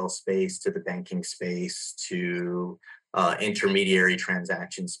retail space to the banking space to intermediary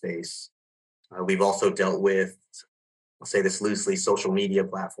transaction space. We've also dealt with, I'll say this loosely, social media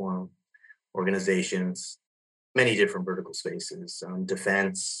platform organizations. many different vertical spaces,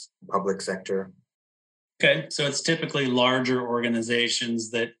 defense, public sector. Okay, so it's typically larger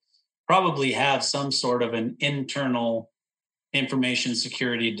organizations that probably have some sort of an internal information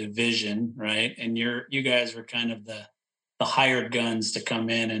security division, right? And you guys are kind of the hired guns to come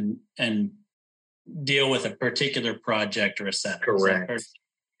in and deal with a particular project or a set.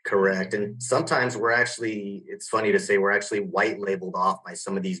 Correct. And sometimes it's funny to say, we're actually white labeled off by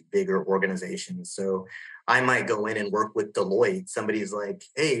some of these bigger organizations. So I might go in and work with Deloitte. Somebody's like,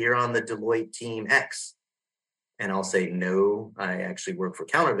 hey, you're on the Deloitte team X. And I'll say, no, I actually work for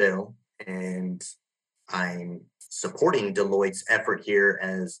Countervail, and I'm supporting Deloitte's effort here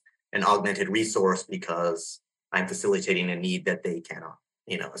as an augmented resource because I'm facilitating a need that they cannot,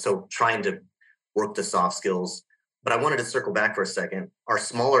 so trying to work the soft skills. But I wanted to circle back for a second. Our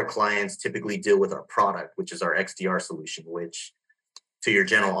smaller clients typically deal with our product, which is our XDR solution, which to your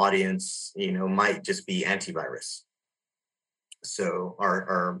general audience, might just be antivirus. So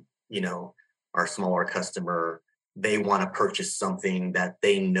our smaller customer, they want to purchase something that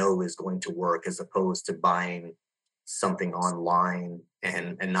they know is going to work, as opposed to buying something online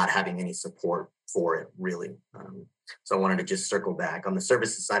and not having any support for it, really. So I wanted to just circle back. On the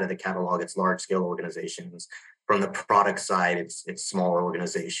services side of the catalog, it's large scale organizations. From the product side, it's smaller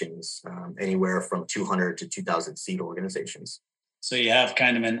organizations, anywhere from 200 to 2,000 seat organizations. So you have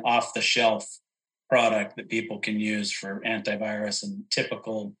kind of an off the shelf product that people can use for antivirus and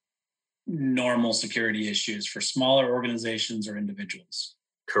typical normal security issues for smaller organizations or individuals.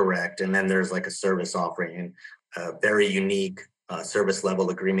 Correct. And then there's like a service offering, a very unique service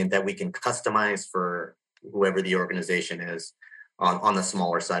level agreement that we can customize for whoever the organization is on the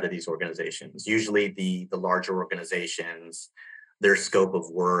smaller side of these organizations. Usually the larger organizations, their scope of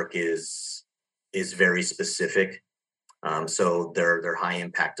work is very specific. So they're high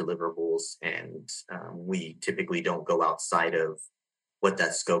impact deliverables, and we typically don't go outside of what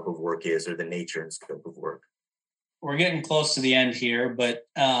that scope of work is, or the nature and scope of work. We're getting close to the end here, but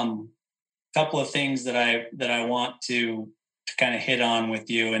a couple of things that I want to kind of hit on with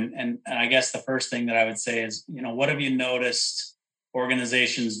you. And I guess the first thing that I would say is, what have you noticed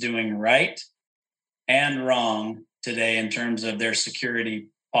organizations doing right and wrong today in terms of their security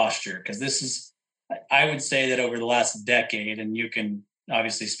posture? Because I would say that over the last decade, and you can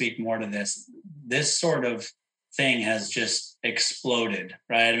obviously speak more to this sort of thing has just exploded,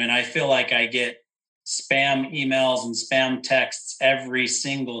 right? I mean, I feel like I get spam emails and spam texts every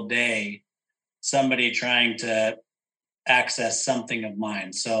single day, somebody trying to access something of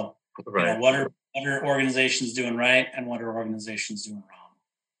mine. So, right. What are organizations doing right, and what are organizations doing wrong?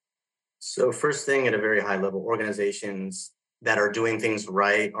 So first thing, at a very high level, organizations that are doing things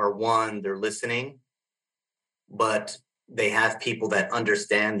right are, one, they're listening, but they have people that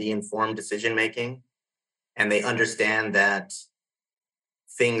understand the informed decision making, and they understand that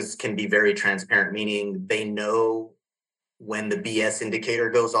things can be very transparent, meaning they know when the BS indicator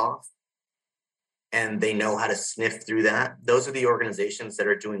goes off, and they know how to sniff through that. Those are the organizations that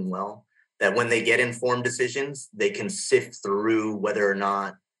are doing well, that when they get informed decisions, they can sift through whether or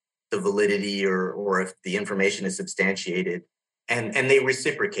not the validity or if the information is substantiated, and they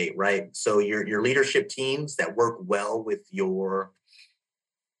reciprocate, right? So your leadership teams that work well with your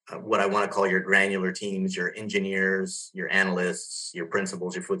what I want to call your granular teams, your engineers, your analysts, your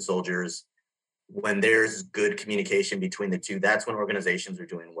principals, your foot soldiers, when there's good communication between the two, that's when organizations are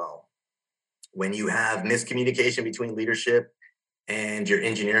doing well. When you have miscommunication between leadership and your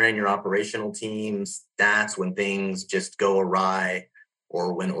engineering, your operational teams, that's when things just go awry,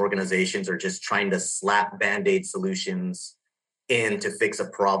 or when organizations are just trying to slap Band-Aid solutions in to fix a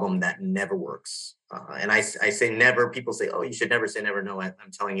problem that never works. And I say never. People say, oh, you should never say never. No, I'm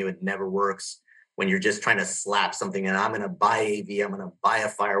telling you, it never works when you're just trying to slap something. And I'm going to buy AV, I'm going to buy a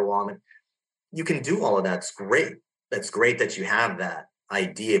firewall. You can do all of that. It's great. That's great that you have that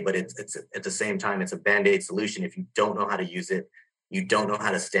idea, but it's at the same time, it's a Band-Aid solution. If you don't know how to use it, you don't know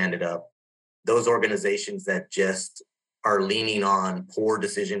how to stand it up. Those organizations that just are leaning on poor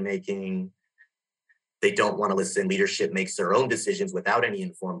decision-making, they don't want to listen. Leadership makes their own decisions without any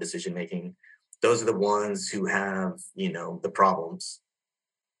informed decision-making. Those are the ones who have, the problems.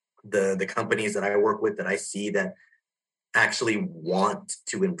 The companies that I work with, that I see that actually want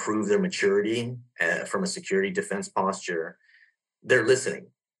to improve their maturity from a security defense posture, they're listening.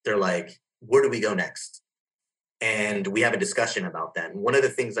 They're like, where do we go next? And we have a discussion about that. And one of the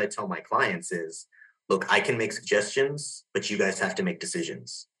things I tell my clients is, look, I can make suggestions, but you guys have to make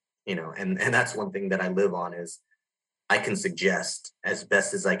decisions. And that's one thing that I live on is I can suggest as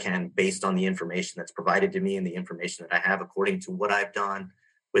best as I can based on the information that's provided to me and the information that I have according to what I've done,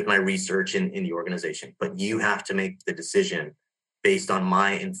 with my research in the organization. But you have to make the decision based on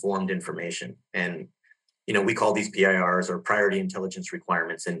my informed information. And, we call these PIRs or priority intelligence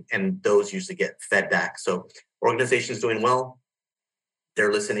requirements, and those usually get fed back. So organizations doing well,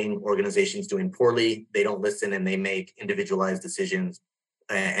 they're listening. Organizations doing poorly, they don't listen and they make individualized decisions.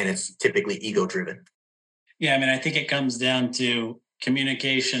 And it's typically ego driven. Yeah, I think it comes down to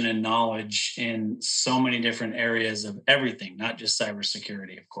communication and knowledge in so many different areas of everything, not just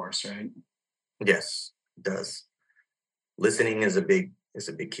cybersecurity, of course, right? Yes, it does. Listening is a big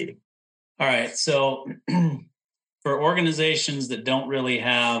key. All right. So for organizations that don't really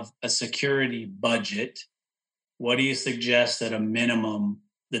have a security budget, what do you suggest at a minimum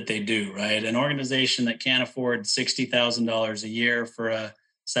that they do, right? An organization that can't afford $60,000 a year for a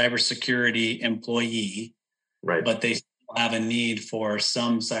cybersecurity employee, right? But they still have a need for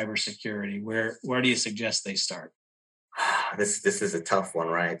some cybersecurity. Where do you suggest they start? This is a tough one,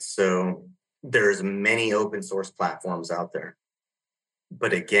 right? So there's many open source platforms out there.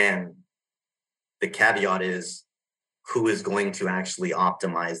 But again, the caveat is who is going to actually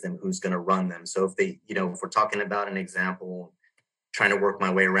optimize them, who's going to run them. So if they, if we're talking about an example, trying to work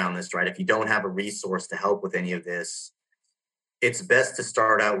my way around this, right? If you don't have a resource to help with any of this, it's best to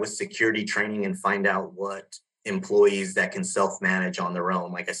start out with security training and find out what employees that can self-manage on their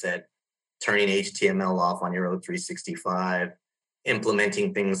own. Like I said, turning HTML off on your O365,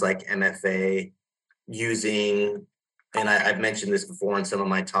 implementing things like MFA, using, and I've mentioned this before in some of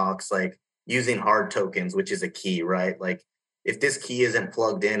my talks, like using hard tokens, which is a key, right? Like if this key isn't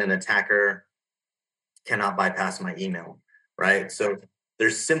plugged in, an attacker cannot bypass my email, right? So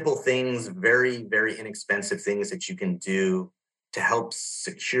there's simple things, very, very inexpensive things that you can do to help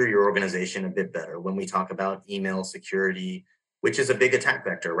secure your organization a bit better. When we talk about email security, which is a big attack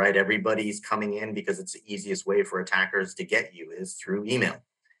vector, right? Everybody's coming in because it's the easiest way for attackers to get you is through email.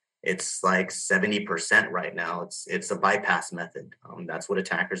 It's like 70% right now. It's a bypass method. That's what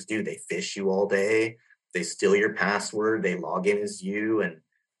attackers do. They phish you all day. They steal your password. They log in as you. And,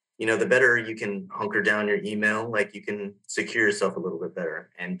 the better you can hunker down your email, like you can secure yourself a little bit better.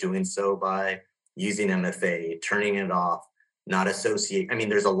 And doing so by using MFA, turning it off, not associate.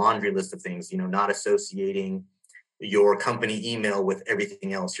 There's a laundry list of things, not associating your company email with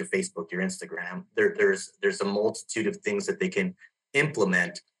everything else, your Facebook, your Instagram. There's a multitude of things that they can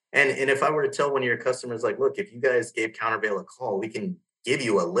implement. And if I were to tell one of your customers, like, look, if you guys gave Countervail a call, we can give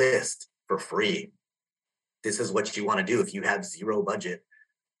you a list for free. This is what you want to do. If you have zero budget,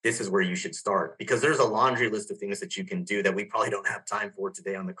 this is where you should start, because there's a laundry list of things that you can do that we probably don't have time for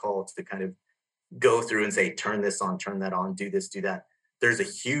today on the call to kind of go through and say, turn this on, turn that on, do this, do that. There's a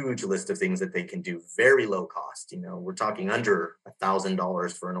huge list of things that they can do, very low cost. We're talking under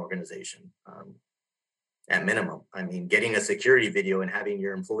 $1,000 for an organization. At minimum. Getting a security video and having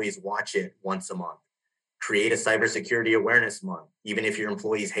your employees watch it once a month. Create a cybersecurity awareness month. Even if your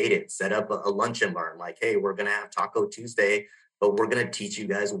employees hate it, set up a lunch and learn. Like, hey, we're going to have Taco Tuesday, but we're going to teach you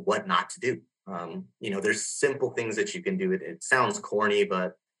guys what not to do. There's simple things that you can do. It sounds corny,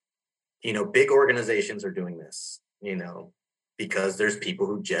 but, big organizations are doing this, because there's people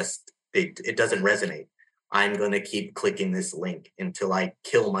who it doesn't resonate. I'm going to keep clicking this link until I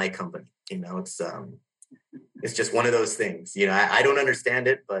kill my company. It's just one of those things, I don't understand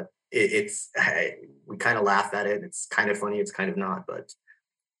it, but we kind of laugh at it. It's kind of funny. It's kind of not, but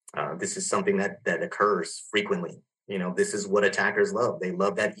this is something that occurs frequently. This is what attackers love. They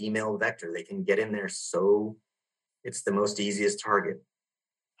love that email vector. They can get in there. So it's the most easiest target.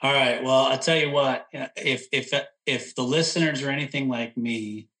 All right. Well, I'll tell you what, if the listeners are anything like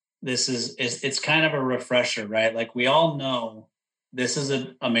me, it's kind of a refresher, right? Like we all know this is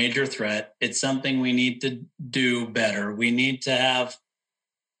a major threat. It's something we need to do better. We need to have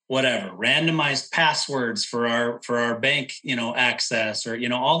randomized passwords for our bank, access, or,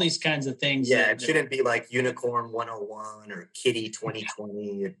 all these kinds of things. Yeah, it shouldn't be like Unicorn 101 or Kitty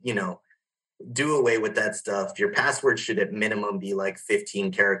 2020, do away with that stuff. Your password should at minimum be like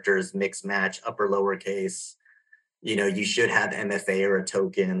 15 characters, mix match, upper lowercase. You should have MFA or a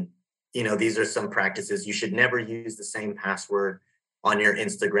token. These are some practices. You should never use the same password on your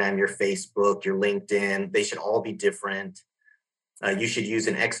Instagram, your Facebook, your LinkedIn. They should all be different. You should use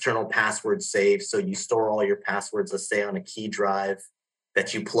an external password safe. So you store all your passwords, let's say on a key drive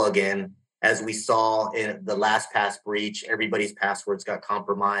that you plug in. As we saw in the LastPass breach, everybody's passwords got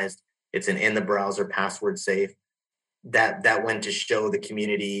compromised. It's an in the browser password safe. That went to show the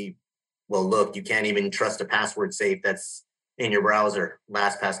community, well, look, you can't even trust a password safe that's in your browser.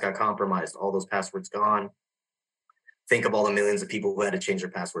 LastPass got compromised. All those passwords gone. Think of all the millions of people who had to change their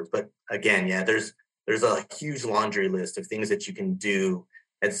passwords. But again, yeah, there's a huge laundry list of things that you can do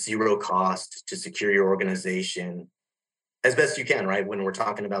at zero cost to secure your organization as best you can, right? When we're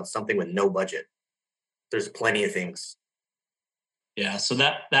talking about something with no budget, there's plenty of things. Yeah. So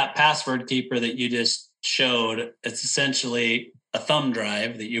that password keeper that you just showed, it's essentially a thumb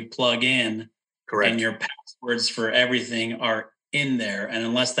drive that you plug in. Correct. And your passwords for everything are in there. And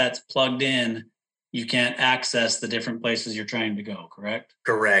unless that's plugged in, you can't access the different places you're trying to go, correct?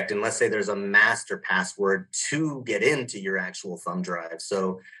 Correct. And let's say there's a master password to get into your actual thumb drive.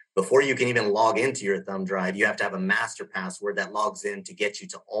 So before you can even log into your thumb drive, you have to have a master password that logs in to get you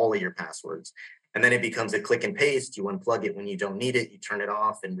to all of your passwords. And then it becomes a click and paste. You unplug it when you don't need it. You turn it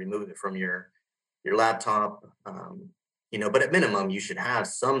off and remove it from your laptop. But at minimum, you should have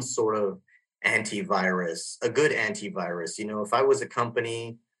some sort of antivirus, a good antivirus. If I was a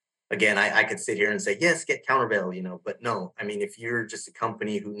company, again, I could sit here and say, yes, get Countervail, but no. I mean, if you're just a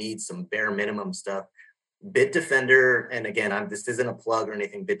company who needs some bare minimum stuff, Bitdefender, and again, this isn't a plug or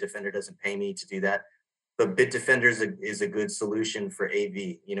anything. Bitdefender doesn't pay me to do that. But Bitdefender is a good solution for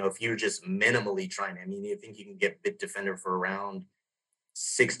AV. If you're just minimally trying, I think you can get Bitdefender for around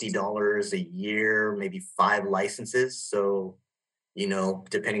 $60 a year, maybe 5 licenses. So,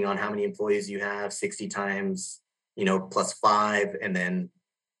 depending on how many employees you have, 60 times, plus 5, and then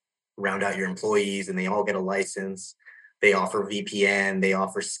round out your employees and they all get a license. They offer VPN, they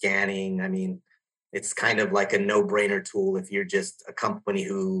offer scanning. I mean, it's kind of like a no-brainer tool if you're just a company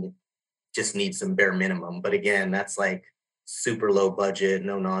who just needs some bare minimum. But again, that's like super low budget,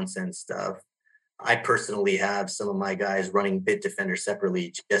 no nonsense stuff. I personally have some of my guys running Bitdefender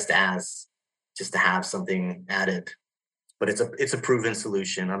separately just to have something added. But it's a proven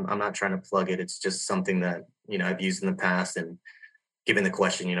solution. I'm not trying to plug it. It's just something that, I've used in the past. And given the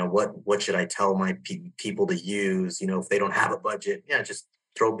question, what should I tell my people to use? If they don't have a budget, just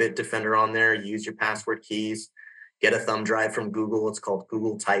throw Bitdefender on there, use your password keys, get a thumb drive from Google. It's called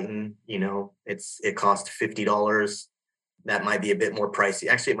Google Titan. It costs $50. That might be a bit more pricey.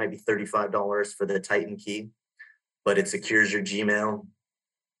 Actually, it might be $35 for the Titan key, but it secures your Gmail.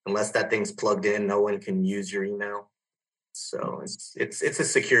 Unless that thing's plugged in, no one can use your email. So it's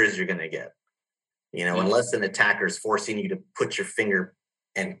as secure as you're going to get. Unless an attacker is forcing you to put your finger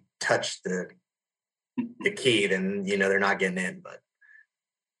and touch the key, then they're not getting in. But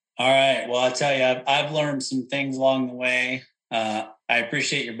all right. Well, I'll tell you, I've learned some things along the way. I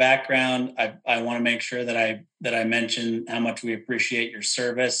appreciate your background. I want to make sure that I mention how much we appreciate your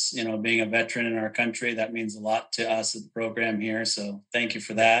service. Being a veteran in our country, that means a lot to us at the program here. So thank you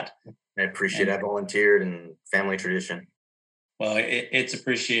for that. I appreciate it. I volunteered and family tradition. Well, it's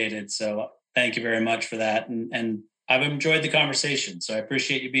appreciated. So thank you very much for that. And I've enjoyed the conversation. So I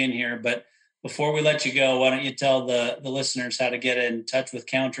appreciate you being here. But before we let you go, why don't you tell the listeners how to get in touch with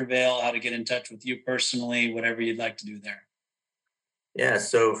Countervail, how to get in touch with you personally, whatever you'd like to do there. Yeah,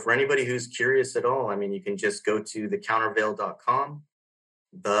 so for anybody who's curious at all, you can just go to thecountervail.com,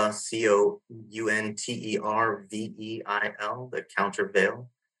 COUNTERVEIL,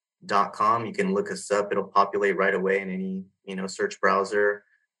 thecountervail.com. You can look us up. It'll populate right away in any, search browser.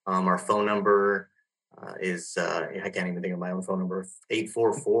 Our phone number is, I can't even think of my own phone number,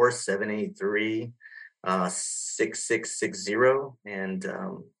 844-783-6660. And,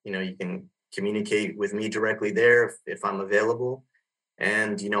 you can communicate with me directly there if I'm available.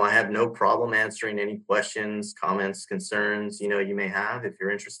 And, I have no problem answering any questions, comments, concerns, you may have. If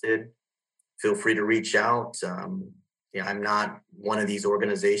you're interested, feel free to reach out. I'm not one of these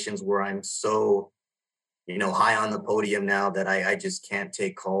organizations where I'm so, high on the podium now that I just can't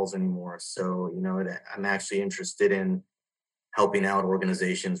take calls anymore. So, I'm actually interested in helping out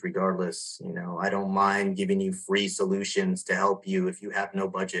organizations regardless. I don't mind giving you free solutions to help you if you have no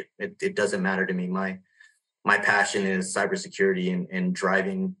budget. It doesn't matter to me. My passion is cybersecurity and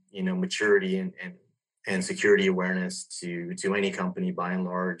driving, maturity and security awareness to any company by and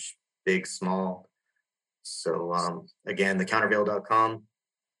large, big, small. So again, thecountervail.com,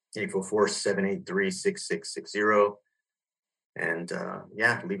 844-783-6660. And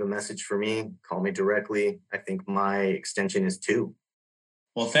leave a message for me. Call me directly. I think my extension is 2.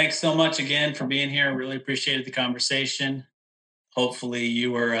 Well, thanks so much again for being here. Really appreciated the conversation. Hopefully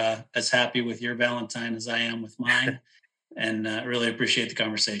you were as happy with your Valentine as I am with mine, and really appreciate the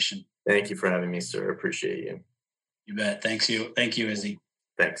conversation. Thank you for having me, sir. Appreciate you. You bet. Thank you, Izzy.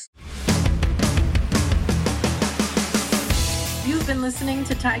 Thanks. You've been listening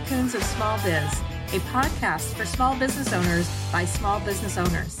to Tycoons of Small Biz, a podcast for small business owners by small business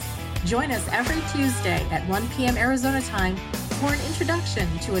owners. Join us every Tuesday at 1 p.m. Arizona time for an introduction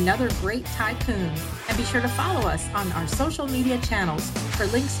to another great tycoon. And be sure to follow us on our social media channels for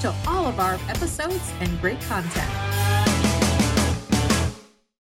links to all of our episodes and great content.